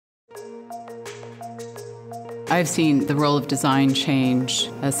I've seen the role of design change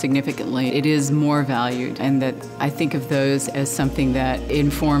significantly. It is more valued, and that I think of those as something that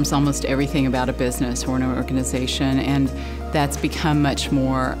informs almost everything about a business or an organization, and that's become much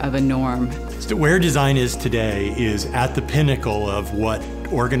more of a norm. So where design is today is at the pinnacle of what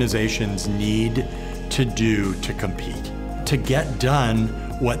organizations need to do to compete. To get done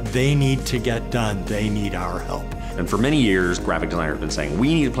what they need to get done, they need our help. And for many years, graphic designers have been saying,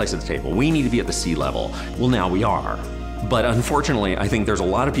 we need a place at the table, we need to be at the C-level. Well, now we are. But unfortunately, I think there's a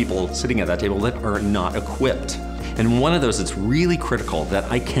lot of people sitting at that table that are not equipped. And one of those that's really critical that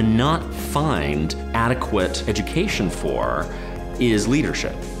I cannot find adequate education for is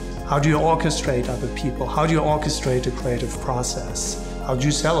leadership. How do you orchestrate other people? How do you orchestrate a creative process? How do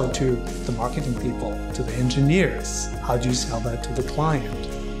you sell it to the marketing people, to the engineers? How do you sell that to the client?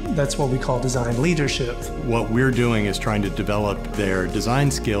 That's what we call design leadership. What we're doing is trying to develop their design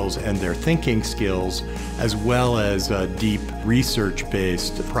skills and their thinking skills, as well as a deep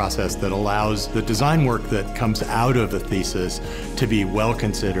research-based process that allows the design work that comes out of a thesis to be well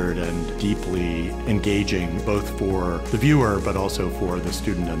considered and deeply engaging, both for the viewer but also for the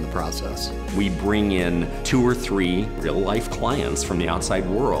student in the process. We bring in 2 or 3 real-life clients from the outside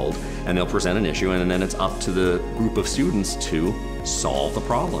world, and they'll present an issue, and then it's up to the group of students to solve the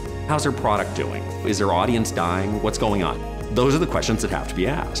problem. How's their product doing? Is their audience dying? What's going on? Those are the questions that have to be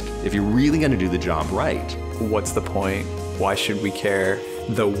asked if you're really going to do the job right. What's the point? Why should we care?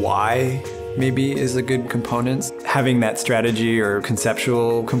 The why maybe is a good component. Having that strategy or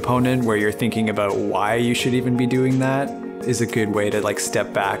conceptual component where you're thinking about why you should even be doing that is a good way to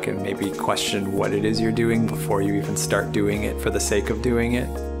step back and maybe question what it is you're doing before you even start doing it for the sake of doing it.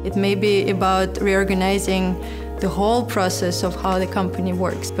 It may be about reorganizing the whole process of how the company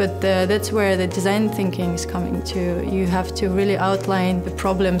works, but that's where the design thinking is coming to. You have to really outline the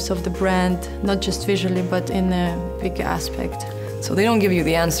problems of the brand, not just visually, but in a big aspect. So they don't give you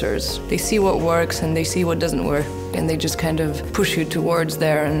the answers. They see what works and they see what doesn't work, and they just kind of push you towards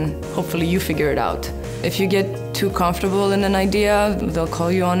there, and hopefully you figure it out. If you get too comfortable in an idea, they'll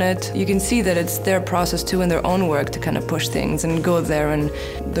call you on it. You can see that it's their process too in their own work to kind of push things and go there, and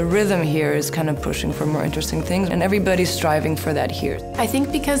the rhythm here is kind of pushing for more interesting things, and everybody's striving for that here. I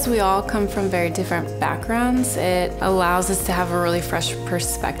think because we all come from very different backgrounds, it allows us to have a really fresh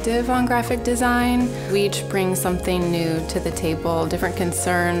perspective on graphic design. We each bring something new to the table, different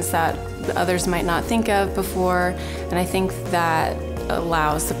concerns that others might not think of before, and I think that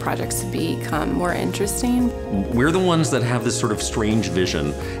allows the projects to become more interesting. We're the ones that have this sort of strange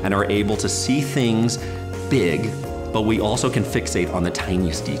vision and are able to see things big, but we also can fixate on the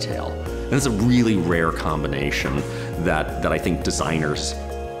tiniest detail. And it's a really rare combination that I think designers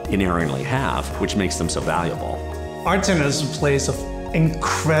inherently have, which makes them so valuable. ArtCenter is a place of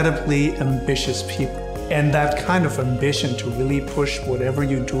incredibly ambitious people. And that kind of ambition to really push whatever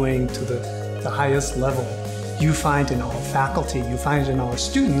you're doing to the highest level, you find in our faculty, you find in our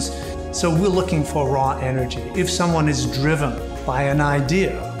students. So we're looking for raw energy. If someone is driven by an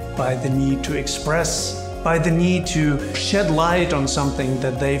idea, by the need to express, by the need to shed light on something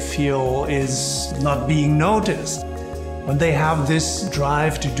that they feel is not being noticed, when they have this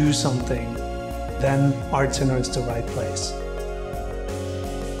drive to do something, then ArtCenter is the right place.